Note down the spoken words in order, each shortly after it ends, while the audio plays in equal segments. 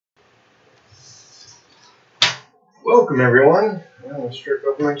Welcome everyone. I'm going to strip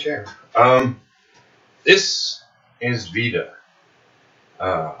up my chair. This is VEDA.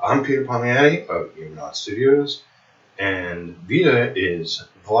 I'm Peter Palmiotti of Palmiotti Studios, and VEDA is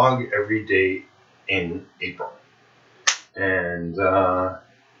Vlog Every Day in April. And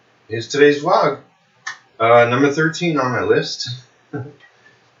here's today's vlog. Number 13 on my list. You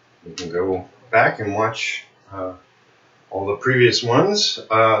can go back and watch all the previous ones.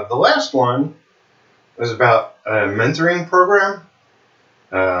 The last one was about a mentoring program.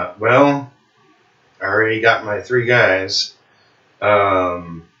 Well, I already got my 3 guys.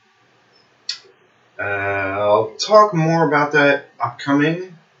 I'll talk more about that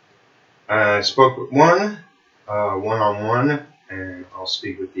upcoming. I spoke with one, one-on-one, and I'll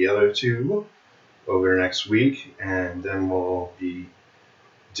speak with the other 2 over next week, and then we'll be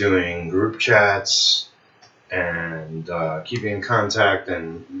doing group chats and keeping in contact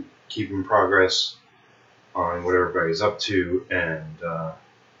and keeping progress on what everybody's up to, and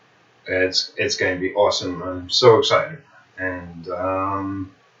it's going to be awesome. I'm so excited. And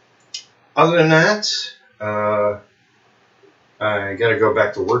other than that, I got to go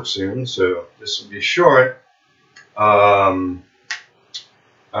back to work soon, so this will be short. I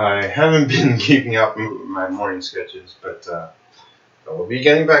haven't been keeping up with my morning sketches, but I will be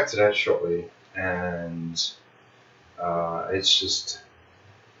getting back to that shortly. And it's just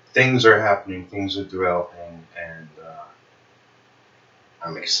things are happening, things are developing, and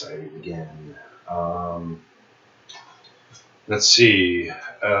I'm excited again. Let's see.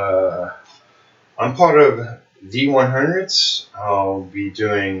 I'm part of D100s. I'll be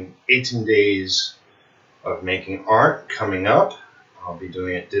doing 18 days of making art coming up. I'll be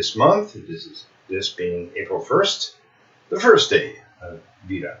doing it this month. This being April 1st, the first day of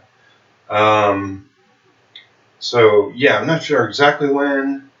VEDA. So yeah, I'm not sure exactly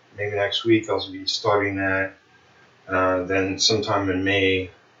when. Maybe next week I'll be starting that. Then sometime in May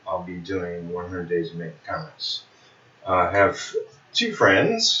I'll be doing 100 days of making comics. I have 2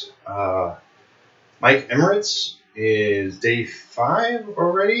 friends. Mike Emirates is day 5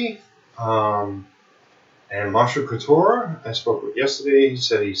 already. And Marshall Couture I spoke with yesterday. He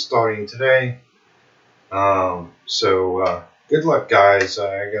said he's starting today. So good luck, guys.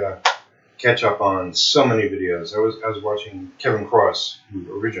 I gotta catch up on so many videos. I was watching Kevin Cross, who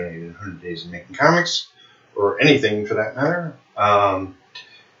originated 100 Days of Making Comics, or anything for that matter.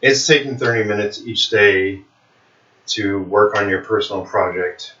 It's taking 30 minutes each day to work on your personal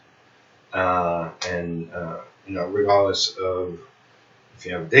project, and you know, regardless of if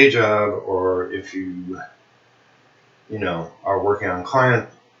you have a day job or if you know, are working on client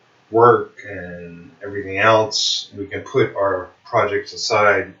work and everything else, we can put our projects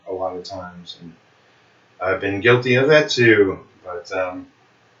aside a lot of times, and I've been guilty of that too, but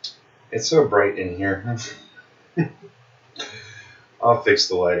it's so bright in here. I'll fix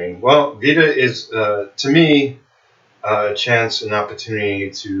the lighting. Well, VEDA is to me a chance, an opportunity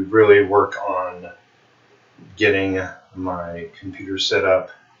to really work on getting my computer set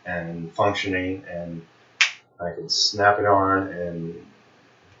up and functioning, and I can snap it on and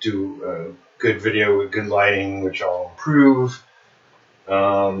do a good video with good lighting, which I'll improve.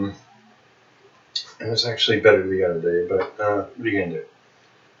 It was actually better the other day, but what are you gonna do?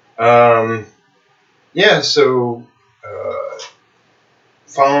 Yeah, so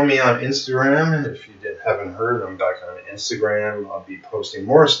follow me on Instagram. If you haven't heard, I'm back on Instagram. I'll be posting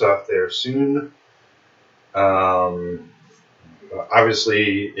more stuff there soon.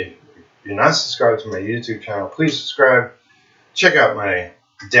 Obviously, if you're not subscribed to my YouTube channel, please subscribe. Check out my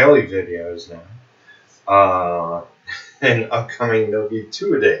daily videos now. And upcoming, there'll be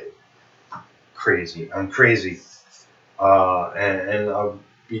 2 a day. Crazy. I'm crazy. And I'll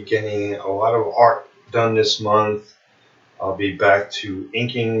be getting a lot of art done this month. I'll be back to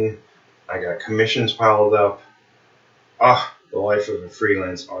inking. I got commissions piled up. The life of a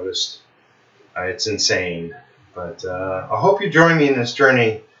freelance artist. It's insane. But I hope you join me in this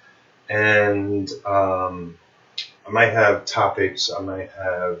journey. And I might have topics. I might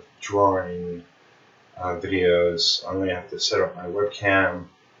have drawing videos. I'm going to have to set up my webcam.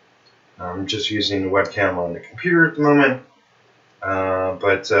 I'm just using the webcam on the computer at the moment.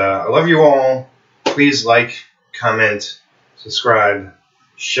 But I love you all. Please like, comment, subscribe,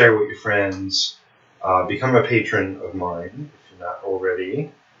 share with your friends. Become a patron of mine if you're not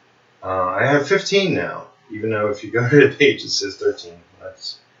already. I have 15 now, even though if you go to the page it says 13.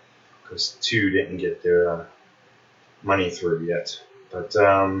 That's because 2 didn't get their money through yet. But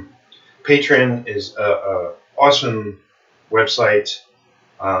Patreon is a awesome website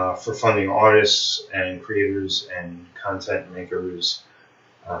for funding artists and creators and content makers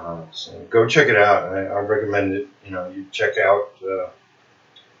So go check it out. I recommend it. You know, you check out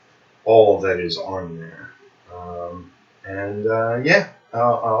all that is on there. Yeah,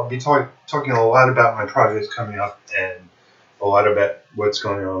 I'll be talking a lot about my projects coming up and a lot about what's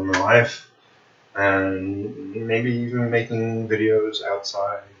going on in my life, and maybe even making videos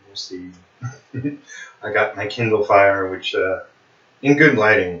outside. We'll see. I got my Kindle Fire, which in good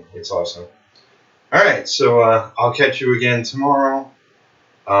lighting, it's awesome. All right, so I'll catch you again tomorrow.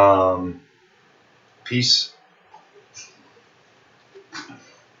 Peace.